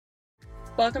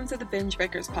Welcome to the Binge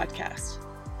Breakers podcast.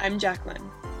 I'm Jacqueline.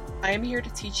 I am here to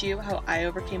teach you how I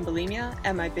overcame bulimia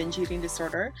and my binge eating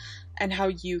disorder, and how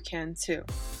you can too.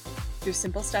 Through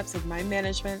simple steps of mind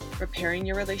management, repairing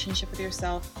your relationship with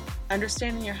yourself,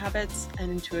 understanding your habits,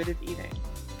 and intuitive eating.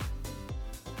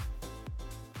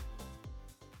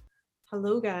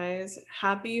 Hello guys,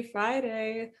 happy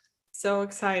Friday. So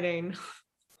exciting.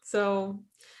 So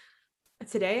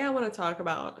today I want to talk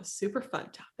about a super fun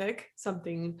topic,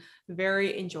 something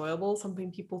very enjoyable,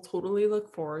 something people totally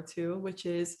look forward to, which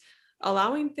is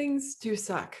allowing things to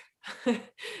suck.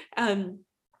 And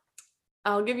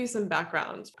I'll give you some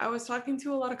background. I was talking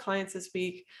to a lot of clients this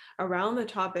week around the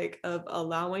topic of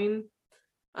allowing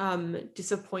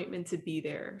disappointment to be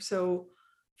there. So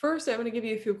first, I'm going to give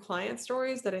you a few client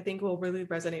stories that I think will really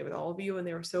resonate with all of you, and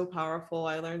they were so powerful.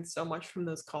 I learned so much from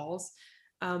those calls.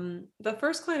 The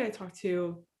first client I talked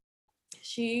to,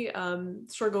 she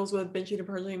struggles with binge eating and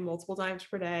purging multiple times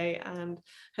per day and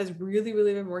has really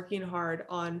been working hard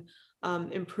on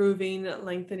improving,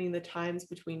 lengthening the times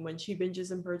between when she binges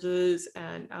and purges,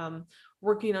 and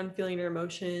working on feeling her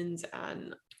emotions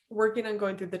and working on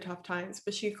going through the tough times.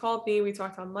 But she called me, we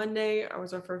talked on Monday, it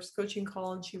was our first coaching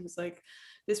call, and she was like,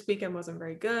 this weekend wasn't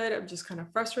very good. I'm just kind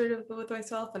of frustrated with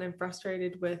myself, and I'm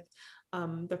frustrated with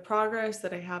the progress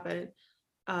that I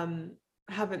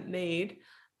haven't made.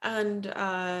 And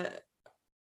I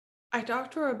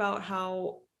talked to her about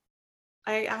how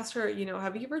I asked her,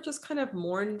 have you ever just kind of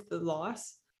mourned the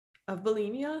loss of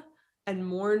bulimia and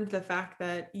mourned the fact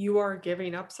that you are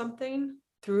giving up something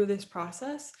through this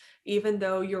process, even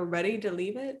though you're ready to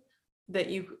leave it, that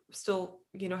you still,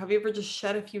 have you ever just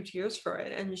shed a few tears for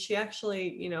it? And she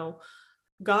actually,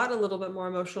 got a little bit more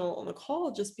emotional on the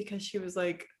call, just because she was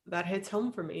like, that hits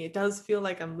home for me. It does feel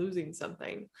like I'm losing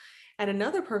something. And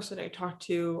another person I talked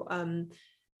to,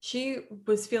 she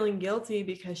was feeling guilty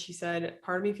because she said,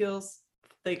 part of me feels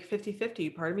like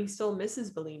 50-50. Part of me still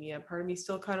misses bulimia. Part of me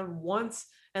still kind of wants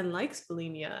and likes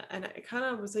bulimia. And I kind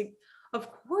of was like, of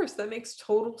course, that makes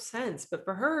total sense. But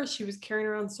for her, she was carrying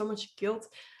around so much guilt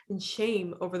and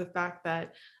shame over the fact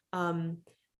that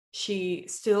she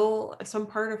still, some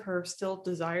part of her still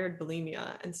desired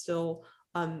bulimia and still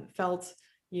felt,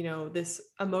 this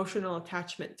emotional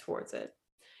attachment towards it.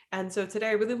 And so today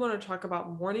I really want to talk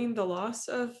about mourning the loss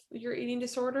of your eating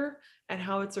disorder and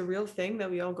how it's a real thing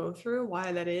that we all go through,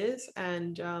 why that is,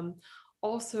 and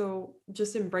also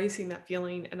just embracing that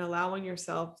feeling and allowing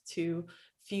yourself to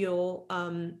feel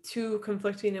two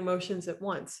conflicting emotions at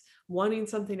once, wanting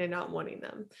something and not wanting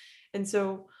them. And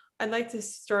so I'd like to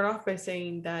start off by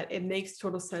saying that it makes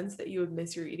total sense that you would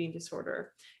miss your eating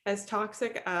disorder. As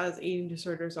toxic as eating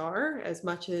disorders are, as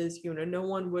much as, no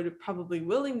one would probably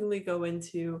willingly go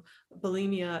into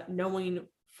bulimia knowing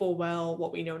full well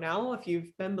what we know now. If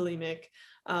you've been bulimic,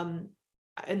 and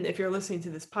if you're listening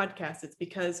to this podcast, it's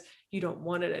because you don't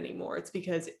want it anymore. It's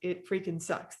because it freaking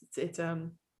sucks. It's a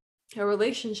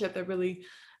relationship that really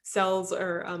sells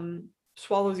or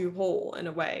swallows you whole in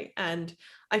a way. And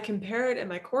I compare it in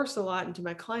my course a lot, and to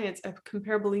my clients, I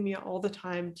compare bulimia all the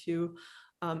time to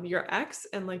your ex,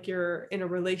 and like you're in a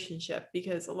relationship,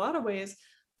 because a lot of ways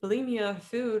bulimia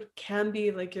food can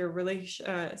be like your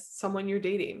someone you're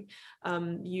dating.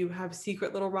 You have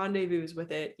secret little rendezvous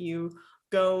with it. You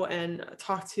go and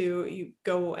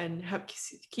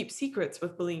keep secrets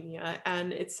with bulimia,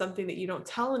 and it's something that you don't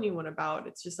tell anyone about.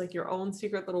 It's just like your own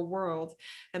secret little world.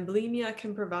 And bulimia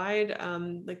can provide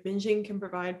like binging can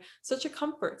provide such a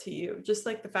comfort to you, just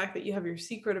like the fact that you have your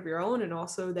secret of your own, and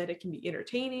also that it can be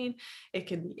entertaining, it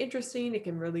can be interesting, it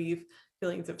can relieve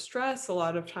feelings of stress. A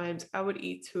lot of times I would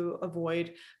eat to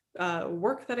avoid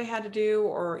work that I had to do,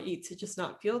 or eat to just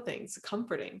not feel things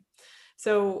comforting.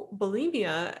 So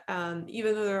bulimia,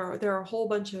 even though there are a whole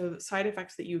bunch of side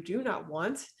effects that you do not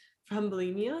want from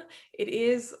bulimia, it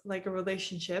is like a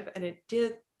relationship, and it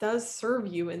does serve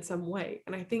you in some way.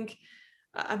 And I think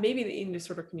maybe the eating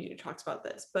disorder community talks about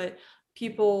this, but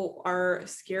people are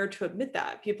scared to admit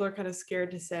that. People are kind of scared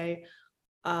to say,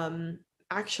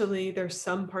 actually, there's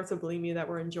some parts of bulimia that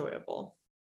were enjoyable.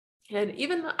 And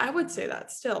even I would say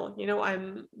that still,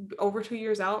 I'm over 2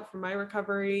 years out from my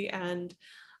recovery, and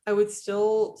I would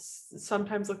still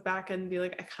sometimes look back and be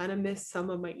like, I kind of miss some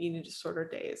of my eating disorder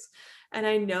days. And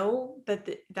I know that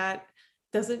that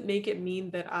doesn't make it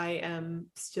mean that I am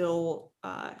still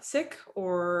sick,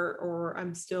 or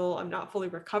I'm not fully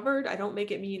recovered. I don't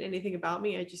make it mean anything about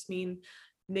me. I just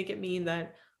make it mean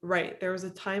that, right, there was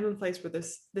a time and place where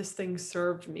this thing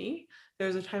served me.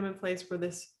 There's a time and place where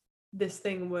this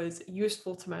thing was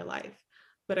useful to my life,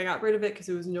 but I got rid of it because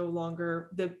it was no longer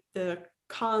the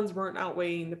cons weren't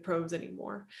outweighing the pros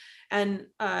anymore. And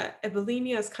a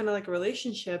bulimia is kind of like a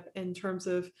relationship in terms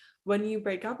of when you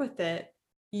break up with it,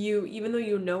 you, even though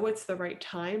you know it's the right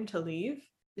time to leave,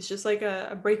 it's just like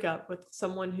a breakup with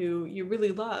someone who you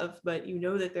really love, but you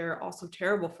know that they're also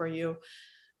terrible for you.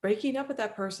 Breaking up with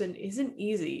that person isn't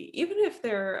easy, even if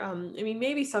they're, I mean,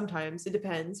 maybe sometimes it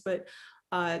depends, but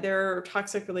there are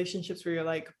toxic relationships where you're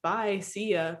like, bye,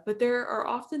 see ya. But there are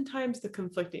oftentimes the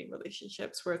conflicting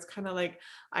relationships where it's kind of like,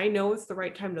 I know it's the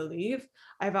right time to leave.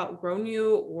 I've outgrown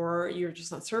you, or you're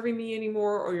just not serving me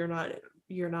anymore, or you're not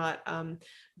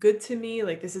good to me.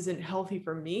 Like, this isn't healthy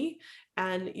for me.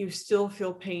 And you still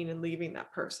feel pain in leaving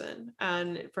that person.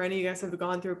 And for any of you guys who have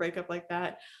gone through a breakup like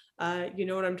that, you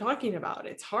know what I'm talking about.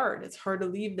 It's hard. It's hard to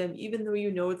leave them, even though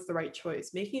you know it's the right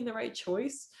choice. Making the right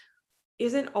choice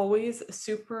isn't always a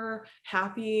super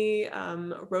happy,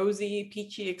 rosy,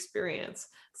 peachy experience.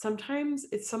 Sometimes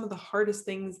it's some of the hardest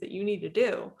things that you need to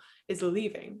do is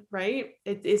leaving, right?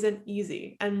 It isn't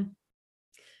easy. And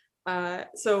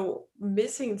so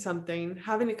missing something,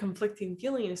 having a conflicting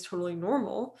feeling is totally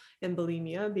normal in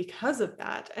bulimia because of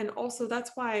that. And also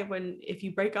that's why if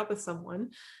you break up with someone,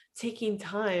 taking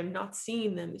time, not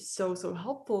seeing them is so, so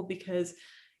helpful, because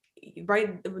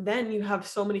right then you have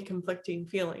so many conflicting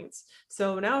feelings.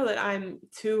 So now that I'm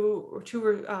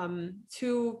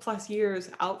 2+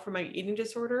 years out from my eating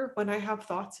disorder, when I have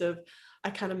thoughts of I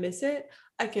kind of miss it,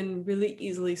 I can really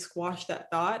easily squash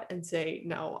that thought and say,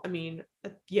 no, I mean,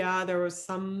 yeah, there was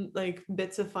some like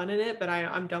bits of fun in it, but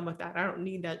I'm done with that. I don't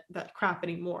need that crap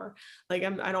anymore. Like,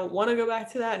 I don't want to go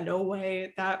back to that. No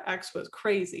way. That ex was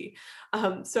crazy.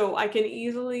 So I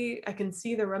can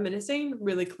see the reminiscing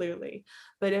really clearly.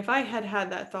 But if I had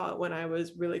had that thought when I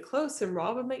was really close and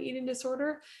raw with my eating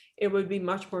disorder, it would be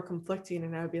much more conflicting.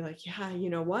 And I would be like, yeah, you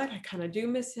know what? I kind of do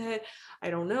miss it. I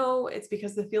don't know. It's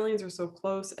because the feelings are so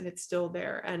close and it's still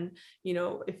there. And, you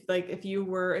know, if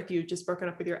you just broken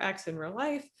up with your ex in real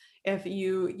life, if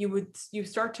you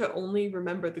start to only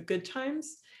remember the good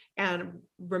times and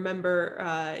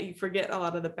remember, you forget a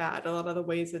lot of the bad, a lot of the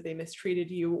ways that they mistreated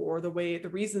you, or the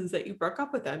reasons that you broke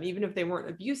up with them, even if they weren't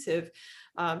abusive.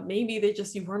 Maybe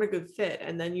you weren't a good fit,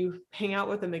 and then you hang out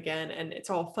with them again and it's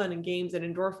all fun and games and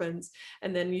endorphins,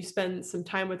 and then you spend some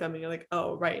time with them and you're like,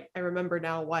 oh right, I remember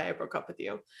now why I broke up with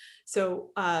you. So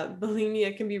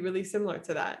bulimia can be really similar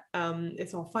to that.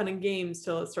 It's all fun and games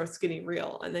till it starts getting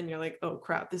real, and then you're like, oh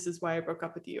crap, this is why I broke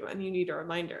up with you, and you need a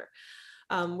reminder.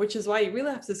 Which is why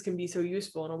relapses can be so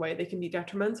useful in a way. They can be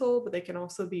detrimental, but they can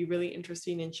also be really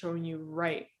interesting in showing you,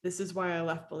 right, this is why I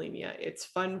left bulimia. It's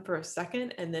fun for a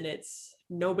second, and then it's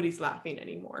nobody's laughing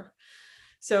anymore.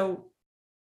 So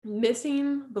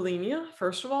missing bulimia,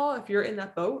 first of all, if you're in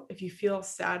that boat, if you feel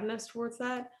sadness towards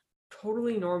that,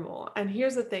 totally normal. And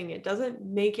here's the thing, it doesn't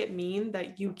make it mean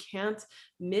that you can't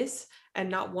miss and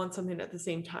not want something at the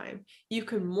same time. You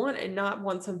can want and not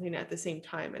want something at the same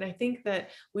time. And I think that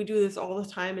we do this all the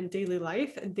time in daily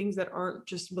life and things that aren't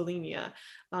just bulimia.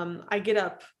 I get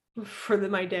up for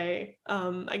my day.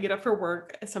 I get up for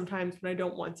work sometimes when I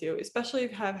don't want to, especially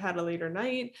if I've had a later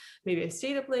night. Maybe I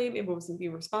stayed up late, maybe I wasn't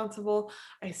being responsible.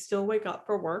 I still wake up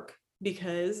for work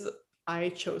because I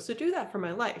chose to do that for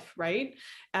my life, right?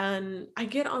 And I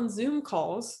get on Zoom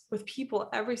calls with people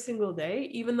every single day,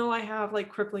 even though I have like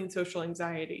crippling social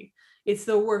anxiety. It's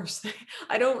the worst.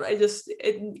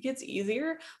 It gets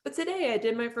easier. But today I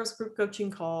did my first group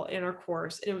coaching call in our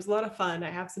course, and it was a lot of fun.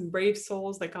 I have some brave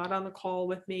souls that got on the call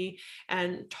with me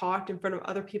and talked in front of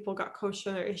other people, got coached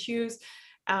on their issues.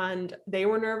 And they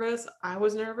were nervous, I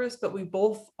was nervous, but we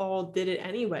both all did it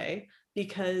anyway,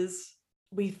 because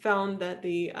we found that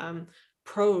the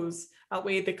pros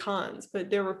outweighed the cons. But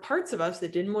there were parts of us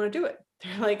that didn't want to do it.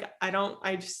 They're like,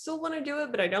 I just still want to do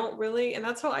it, but I don't really. And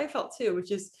that's how I felt too,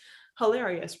 which is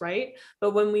hilarious, right?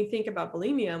 But when we think about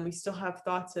bulimia and we still have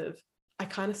thoughts of, I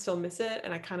kind of still miss it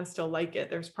and I kind of still like it,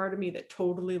 there's part of me that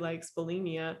totally likes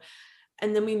bulimia.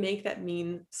 And then we make that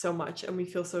mean so much and we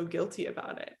feel so guilty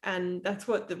about it. And that's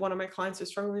what one of my clients was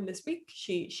struggling this week.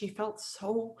 She felt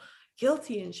so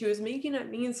guilty and she was making it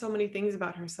mean so many things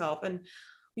about herself. And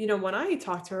you know, when I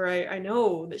talk to her, I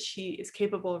know that she is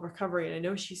capable of recovery, and I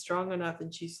know she's strong enough,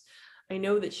 and I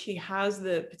know that she has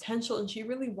the potential and she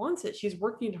really wants it. She's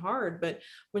working hard. But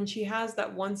when she has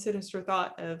that one sinister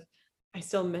thought of, I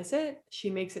still miss it, she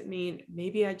makes it mean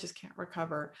maybe I just can't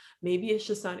recover. Maybe it's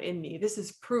just not in me. This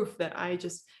is proof that I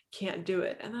just can't do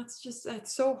it. And that's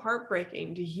so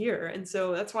heartbreaking to hear. And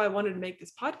so that's why I wanted to make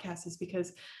this podcast, is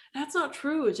because that's not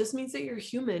true. It just means that you're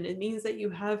human. It means that you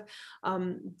have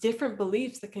different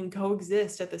beliefs that can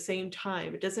coexist at the same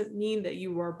time. It doesn't mean that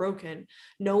you are broken.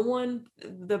 No one,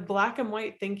 the black and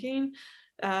white thinking,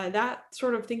 That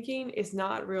sort of thinking is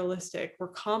not realistic. We're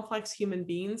complex human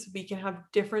beings. We can have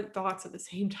different thoughts at the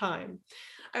same time.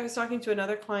 I was talking to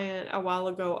another client a while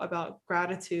ago about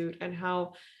gratitude and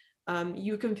how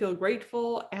you can feel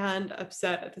grateful and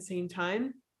upset at the same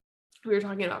time. We were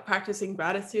talking about practicing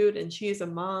gratitude, and she is a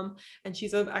mom, and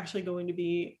she's actually going to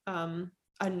be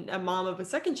a mom of a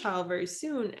second child very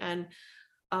soon. And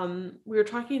we were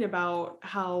talking about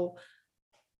how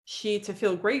to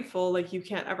feel grateful, like you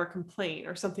can't ever complain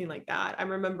or something like that. I'm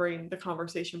remembering the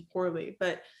conversation poorly,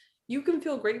 but you can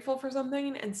feel grateful for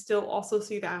something and still also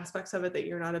see the aspects of it that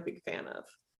you're not a big fan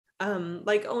of.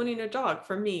 Like owning a dog.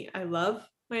 For me, I love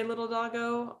my little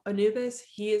doggo, Anubis.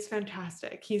 He is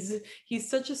fantastic. He's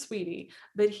such a sweetie,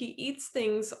 but he eats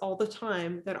things all the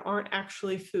time that aren't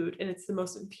actually food, and it's the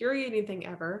most infuriating thing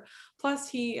ever.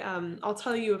 Plus, I'll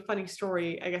tell you a funny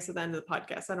story, I guess, at the end of the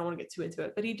podcast. I don't want to get too into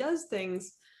it, but he does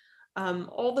things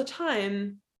all the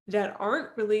time that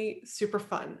aren't really super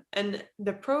fun. And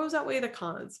the pros outweigh the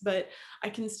cons, but I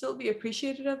can still be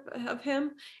appreciative of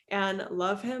him and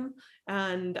love him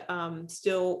and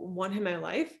still want him in my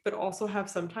life, but also have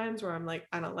some times where I'm like,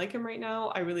 I don't like him right now.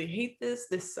 I really hate this.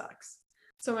 This sucks.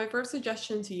 So my first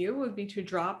suggestion to you would be to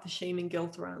drop the shame and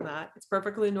guilt around that. It's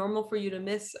perfectly normal for you to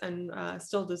miss and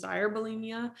still desire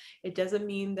bulimia. It doesn't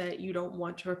mean that you don't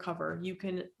want to recover. You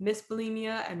can miss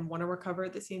bulimia and want to recover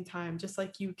at the same time, just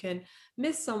like you can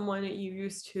miss someone you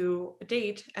used to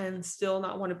date and still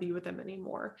not want to be with them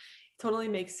anymore. It totally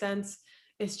makes sense.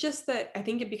 It's just that I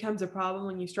think it becomes a problem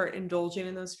when you start indulging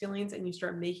in those feelings and you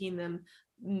start making them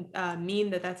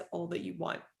mean that that's all that you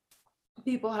want.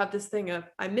 People have this thing of,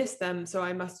 I miss them, so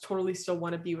I must totally still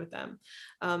want to be with them.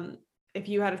 If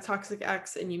you had a toxic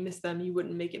ex and you miss them, you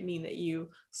wouldn't make it mean that you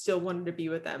still wanted to be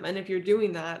with them. And if you're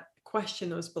doing that, question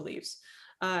those beliefs.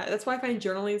 That's why I find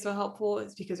journaling so helpful,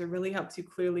 is because it really helps you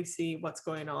clearly see what's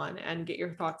going on and get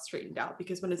your thoughts straightened out.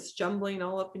 Because when it's jumbling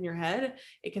all up in your head,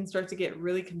 it can start to get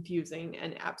really confusing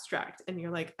and abstract. And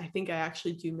you're like, I think I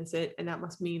actually do miss it. And that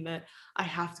must mean that I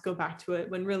have to go back to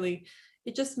it, when really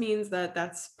it just means that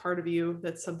that's part of you.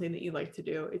 That's something that you like to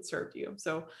do. It served you.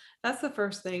 So that's the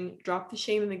first thing. Drop the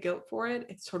shame and the guilt for it.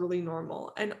 It's totally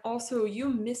normal. And also, you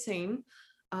missing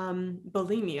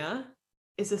bulimia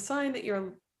is a sign that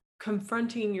you're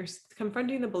confronting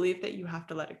the belief that you have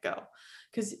to let it go.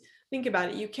 Because think about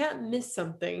it, you can't miss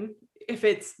something if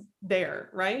it's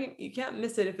there, right? You can't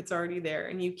miss it if it's already there.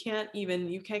 And you can't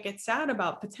get sad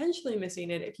about potentially missing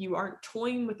it if you aren't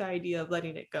toying with the idea of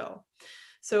letting it go.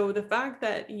 So the fact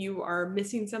that you are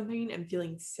missing something and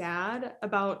feeling sad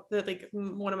about that, like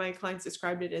one of my clients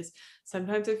described it as,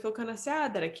 sometimes I feel kind of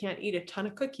sad that I can't eat a ton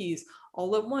of cookies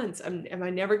all at once. Am I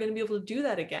never going to be able to do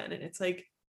that again? And it's like,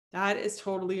 that is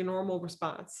totally a normal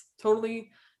response.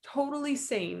 Totally, totally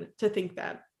sane to think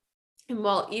that. And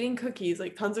while eating cookies,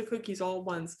 like tons of cookies all at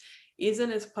once,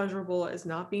 isn't as pleasurable as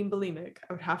not being bulimic,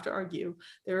 I would have to argue,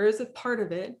 there is a part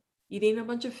of it, eating a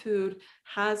bunch of food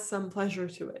has some pleasure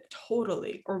to it,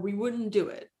 totally, or we wouldn't do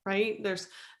it, right? There's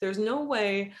no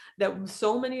way that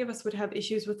so many of us would have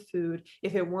issues with food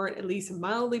if it weren't at least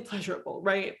mildly pleasurable,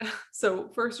 right? So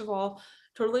first of all,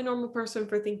 totally normal person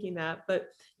for thinking that, but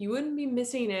you wouldn't be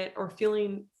missing it or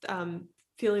feeling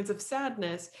feelings of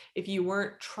sadness if you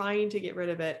weren't trying to get rid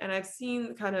of it. And I've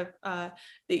seen kind of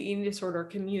the eating disorder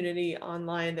community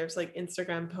online. There's like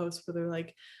Instagram posts where they're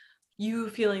like,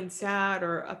 you feeling sad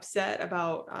or upset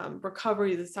about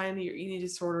recovery is a sign that your eating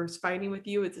disorder is fighting with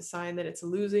you. It's a sign that it's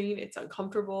losing. It's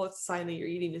uncomfortable. It's a sign that your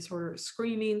eating disorder is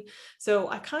screaming. So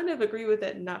I kind of agree with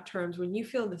it in that terms. When you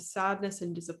feel the sadness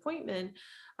and disappointment,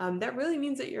 that really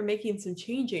means that you're making some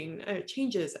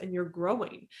changes and you're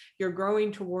growing. You're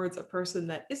growing towards a person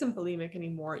that isn't bulimic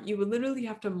anymore. You would literally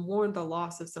have to mourn the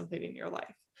loss of something in your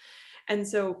life. And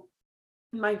so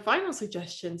my final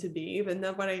suggestion to be, even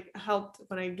though when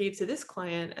I gave to this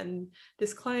client, and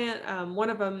this client, one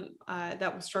of them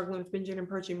that was struggling with binging and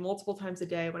purging multiple times a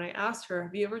day, when I asked her,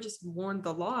 have you ever just mourned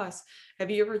the loss?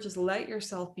 Have you ever just let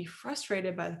yourself be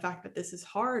frustrated by the fact that this is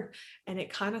hard and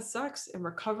it kind of sucks in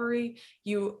recovery?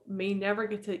 You may never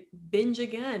get to binge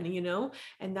again,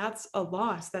 and that's a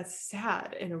loss. That's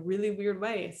sad in a really weird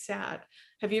way. It's sad.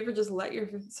 Have you ever just let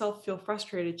yourself feel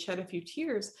frustrated, shed a few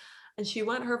tears? And she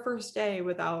went her first day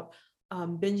without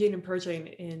binging and purging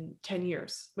in 10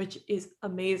 years, which is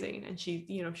amazing. And she's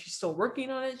still working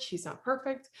on it. She's not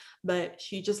perfect, but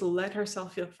she just let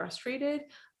herself feel frustrated,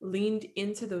 leaned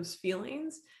into those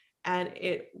feelings, and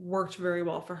it worked very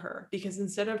well for her. Because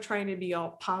instead of trying to be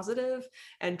all positive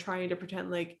and trying to pretend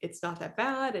like it's not that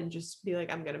bad and just be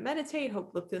like, I'm going to meditate,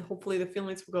 hopefully the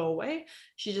feelings will go away,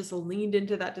 she just leaned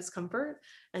into that discomfort.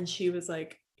 And she was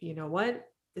like, you know what?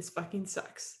 This fucking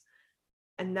sucks.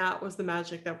 And that was the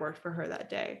magic that worked for her that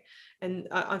day. And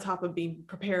on top of being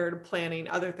prepared, planning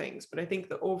other things. But I think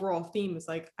the overall theme is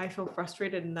like, I feel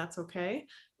frustrated and that's okay,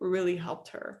 really helped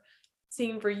her.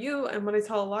 Same for you. And what I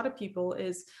tell a lot of people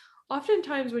is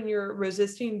oftentimes when you're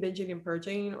resisting binging and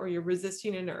purging, or you're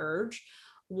resisting an urge,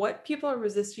 what people are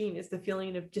resisting is the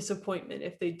feeling of disappointment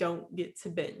if they don't get to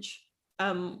binge.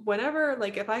 Whenever,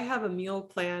 like, if I have a meal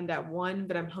planned at 1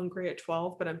 but I'm hungry at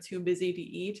 12 but I'm too busy to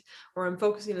eat, or I'm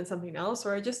focusing on something else,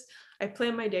 or I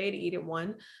plan my day to eat at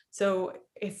 1, so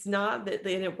it's not that,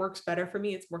 and it works better for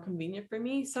me, it's more convenient for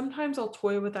me. Sometimes I'll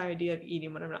toy with the idea of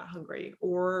eating when I'm not hungry,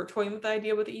 or toying with the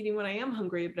idea with eating when I am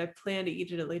hungry but I plan to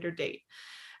eat at a later date.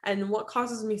 And what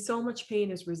causes me so much pain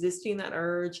is resisting that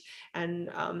urge, and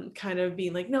kind of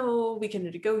being like, no, we can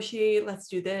negotiate. Let's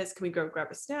do this. Can we go grab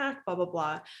a snack? Blah, blah,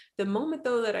 blah. The moment,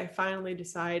 though, that I finally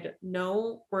decide,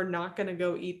 no, we're not going to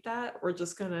go eat that, we're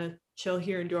just going to chill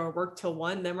here and do our work till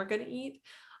 1, then we're going to eat,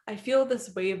 I feel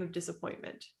this wave of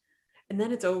disappointment. And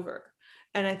then it's over.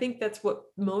 And I think that's what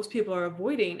most people are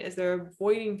avoiding, is they're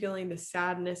avoiding feeling the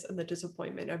sadness and the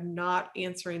disappointment of not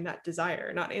answering that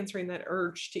desire, not answering that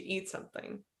urge to eat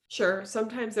something. Sure,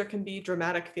 sometimes there can be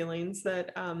dramatic feelings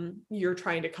that you're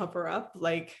trying to cover up,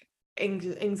 like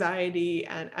anxiety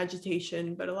and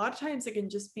agitation, but a lot of times it can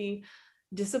just be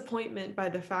disappointment by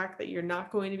the fact that you're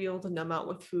not going to be able to numb out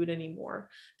with food anymore,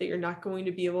 that you're not going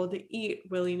to be able to eat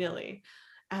willy-nilly.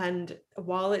 And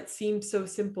while it seems so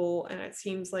simple and it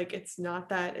seems like it's not,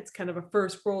 that it's kind of a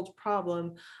first world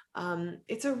problem,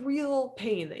 it's a real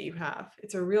pain that you have.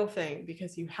 It's a real thing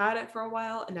because you had it for a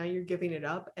while and now you're giving it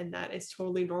up. And that is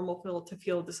totally normal to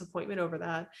feel disappointment over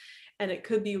that. And it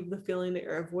could be the feeling that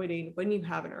you're avoiding when you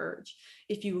have an urge.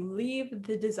 If you leave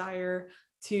the desire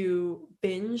to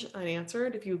binge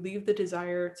unanswered, if you leave the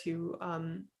desire to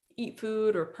eat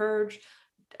food or purge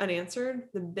unanswered,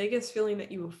 the biggest feeling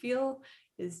that you will feel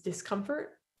is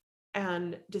discomfort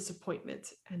and disappointment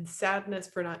and sadness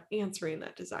for not answering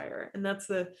that desire. And that's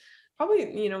the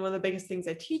probably, one of the biggest things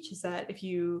I teach is that if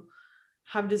you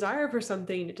have desire for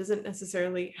something, it doesn't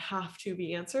necessarily have to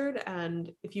be answered.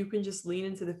 And if you can just lean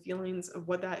into the feelings of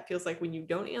what that feels like when you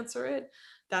don't answer it,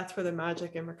 that's where the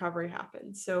magic and recovery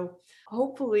happens. So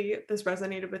hopefully this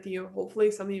resonated with you.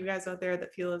 Hopefully some of you guys out there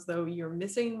that feel as though you're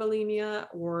missing bulimia,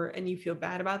 and you feel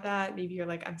bad about that. Maybe you're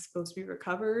like, I'm supposed to be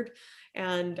recovered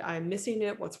and I'm missing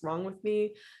it. What's wrong with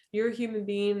me? You're a human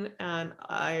being. And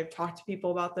I talk to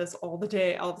people about this all the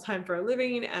time for a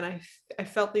living. And I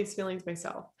felt these feelings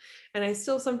myself. And I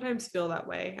still sometimes feel that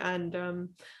way. And I'm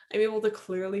able to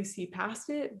clearly see past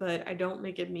it, but I don't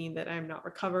make it mean that I'm not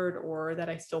recovered or that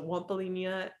I still want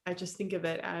bulimia. I just think of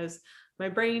it as my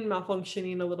brain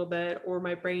malfunctioning a little bit, or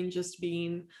my brain just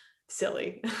being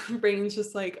silly. Brain's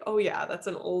just like, oh yeah, that's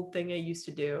an old thing I used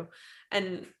to do.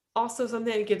 And also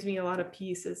something that gives me a lot of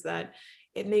peace is that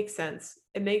it makes sense.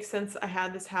 It makes sense. I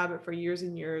had this habit for years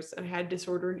and years, and I had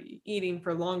disordered eating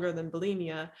for longer than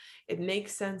bulimia. It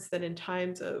makes sense that in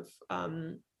times of,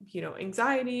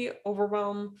 anxiety,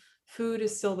 overwhelm, food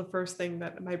is still the first thing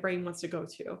that my brain wants to go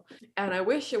to. And I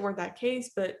wish it weren't that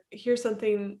case, but here's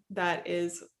something that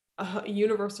is a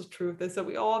universal truth, is that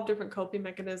we all have different coping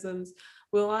mechanisms.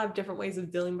 We all have different ways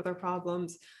of dealing with our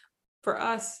problems. For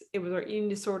us, it was our eating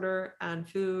disorder and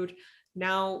food.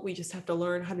 Now we just have to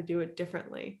learn how to do it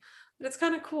differently. But it's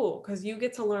kind of cool because you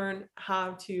get to learn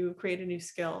how to create a new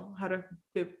skill, how to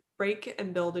break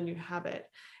and build a new habit.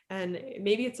 And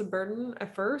maybe it's a burden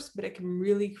at first, but it can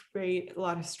really create a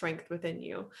lot of strength within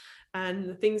you. And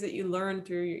the things that you learn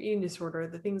through your eating disorder,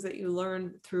 the things that you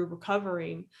learn through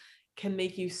recovering, can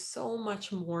make you so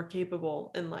much more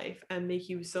capable in life and make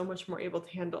you so much more able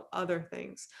to handle other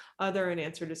things, other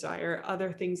unanswered desire,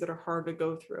 other things that are hard to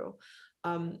go through.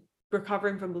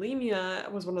 Recovering from bulimia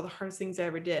was one of the hardest things I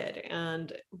ever did.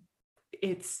 And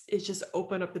it's just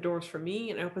opened up the doors for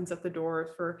me, and opens up the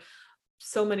door for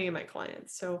so many of my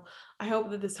clients. So I hope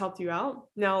that this helped you out.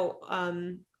 Now,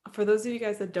 for those of you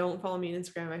guys that don't follow me on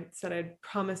Instagram, I said I'd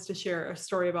promised to share a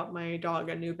story about my dog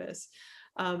Anubis.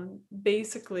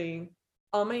 Basically,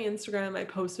 on my Instagram, I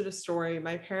posted a story.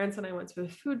 My parents and I went to a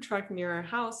food truck near our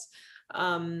house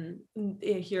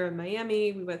here in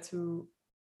Miami. We went to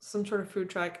some sort of food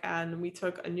truck and we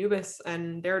took Anubis,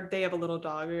 and they have a little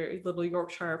dog, a little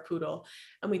Yorkshire poodle,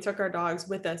 and we took our dogs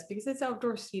with us because it's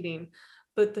outdoor seating.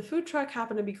 But the food truck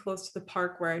happened to be close to the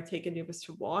park where I take Anubis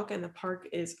to walk, and the park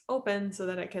is open so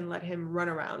that I can let him run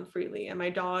around freely. And my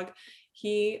dog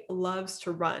he loves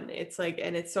to run. It's like,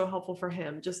 and it's so helpful for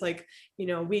him. Just like,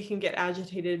 we can get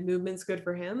agitated, movement's good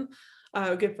for him.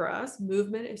 Good for us.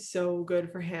 Movement is so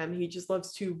good for him. He just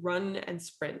loves to run and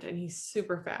sprint, and he's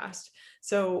super fast.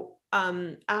 So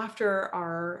after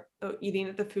our eating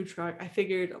at the food truck, I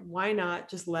figured why not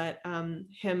just let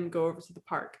him go over to the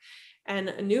park. And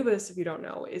Anubis, if you don't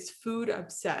know, is food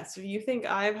obsessed. If you think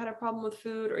I've had a problem with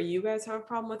food or you guys have a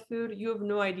problem with food, you have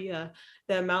no idea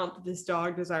the amount that this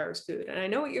dog desires food. And I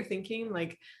know what you're thinking,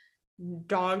 like,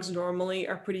 dogs normally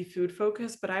are pretty food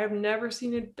focused, but I have never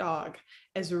seen a dog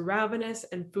as ravenous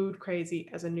and food crazy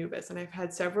as Anubis. And I've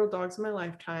had several dogs in my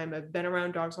lifetime. I've been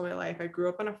around dogs all my life. I grew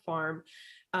up on a farm.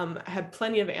 I had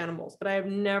plenty of animals, but I have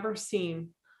never seen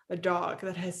a dog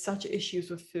that has such issues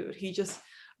with food.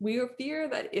 We fear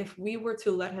that if we were to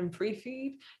let him free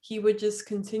feed, he would just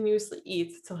continuously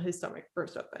eat till his stomach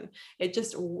burst open. It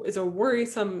just is a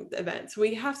worrisome event. So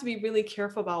we have to be really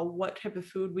careful about what type of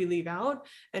food we leave out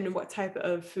and what type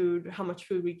of food, how much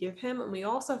food we give him. And we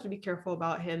also have to be careful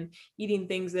about him eating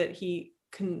things that he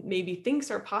can maybe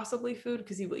thinks are possibly food,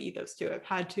 because he will eat those too. I've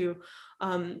had to,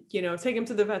 take him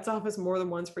to the vet's office more than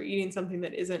once for eating something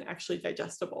that isn't actually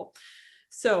digestible.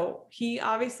 So he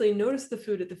obviously noticed the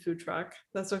food at the food truck.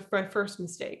 That's my first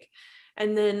mistake.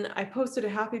 And then I posted a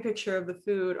happy picture of the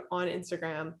food on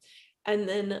Instagram. And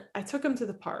then I took him to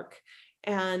the park,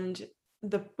 and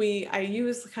I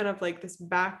used kind of like this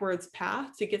backwards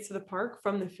path to get to the park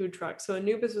from the food truck. So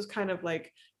Anubis was kind of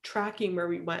like tracking where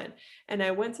we went. And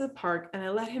I went to the park and I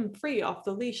let him free off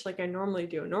the leash like I normally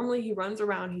do. Normally he runs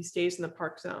around, he stays in the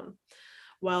park zone.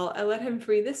 Well, I let him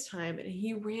free this time, and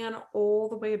he ran all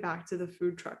the way back to the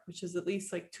food truck, which is at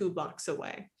least like 2 blocks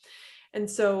away. And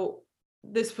so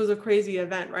this was a crazy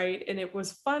event, right? And it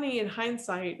was funny in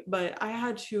hindsight, but I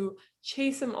had to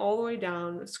chase him all the way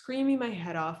down, screaming my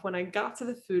head off. When I got to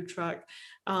the food truck,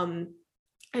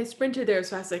 I sprinted there as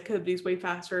fast as I could, but he's way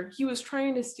faster. He was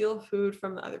trying to steal food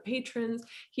from the other patrons.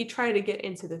 He tried to get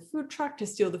into the food truck to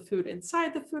steal the food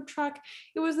inside the food truck.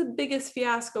 It was the biggest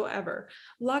fiasco ever.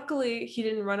 Luckily, he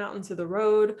didn't run out into the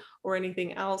road or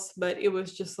anything else, but it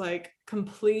was just like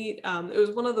complete. It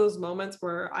was one of those moments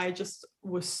where I just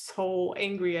was so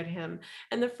angry at him.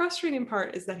 And the frustrating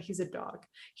part is that he's a dog.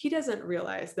 He doesn't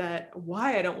realize that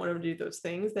why I don't want him to do those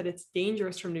things, that it's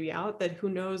dangerous for him to be out, that who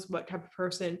knows what type of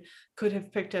person could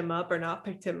have picked him up or not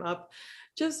picked him up.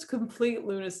 Just complete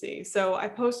lunacy. So I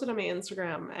posted on my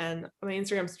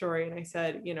Instagram story, and I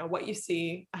said, what you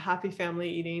see, a happy family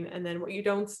eating, and then what you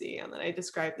don't see. And then I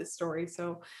described this story.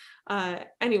 So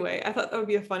anyway, I thought that would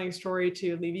be a funny story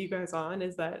to leave you guys on,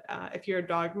 is that if you're a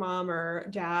dog mom or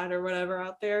dad or whatever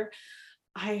out there,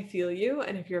 I feel you.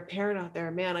 And if you're a parent out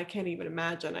there, man, I can't even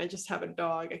imagine. I just have a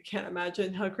dog. I can't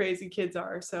imagine how crazy kids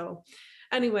are. So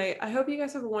anyway, I hope you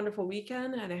guys have a wonderful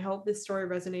weekend, and I hope this story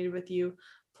resonated with you.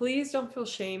 Please don't feel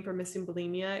shame for missing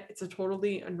bulimia. It's a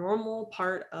normal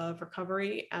part of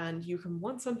recovery, and you can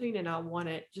want something and not want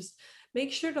it. Just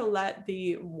make sure to let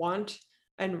the want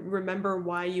and remember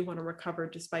why you want to recover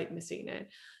despite missing it.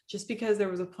 Just because there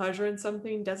was a pleasure in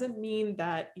something doesn't mean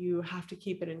that you have to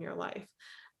keep it in your life.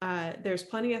 There's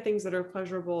plenty of things that are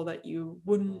pleasurable that you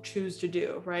wouldn't choose to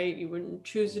do, right? You wouldn't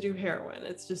choose to do heroin.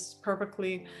 It's just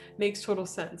perfectly makes total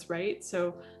sense, right?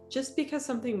 So just because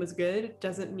something was good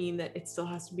doesn't mean that it still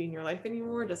has to be in your life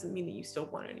anymore. It doesn't mean that you still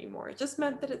want it anymore. It just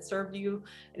meant that it served you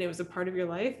and it was a part of your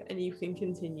life, and you can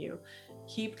continue.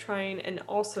 Keep trying, and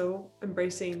also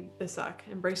embracing the suck,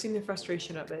 embracing the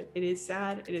frustration of it. It is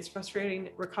sad. It is frustrating.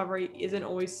 Recovery isn't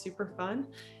always super fun.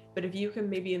 But if you can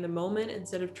maybe in the moment,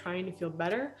 instead of trying to feel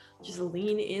better, just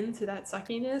lean into that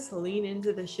suckiness, lean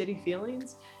into the shitty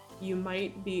feelings, you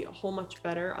might be a whole much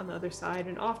better on the other side.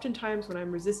 And oftentimes when I'm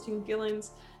resisting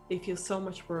feelings, they feel so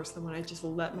much worse than when I just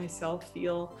let myself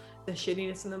feel the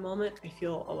shittiness in the moment. I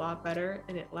feel a lot better,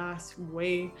 and it lasts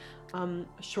way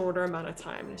shorter amount of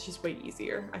time. And it's just way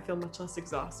easier. I feel much less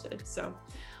exhausted. So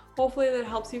hopefully that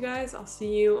helps you guys. I'll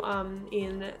see you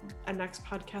in a next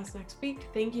podcast next week.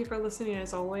 Thank you for listening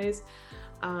as always.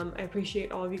 I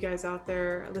appreciate all of you guys out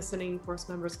there listening, course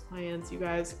members, clients. You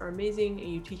guys are amazing,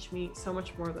 and you teach me so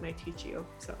much more than I teach you.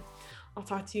 So I'll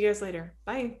talk to you guys later.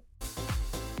 Bye.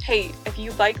 Hey, if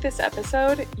you like this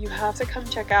episode, you have to come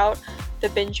check out the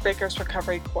Binge Breakers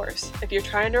Recovery course. If you're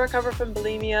trying to recover from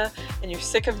bulimia and you're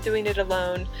sick of doing it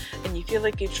alone, and you feel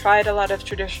like you've tried a lot of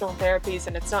traditional therapies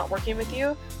and it's not working with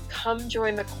you, come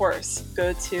join the course.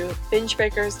 Go to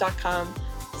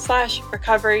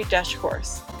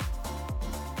bingebreakers.com/recovery-course.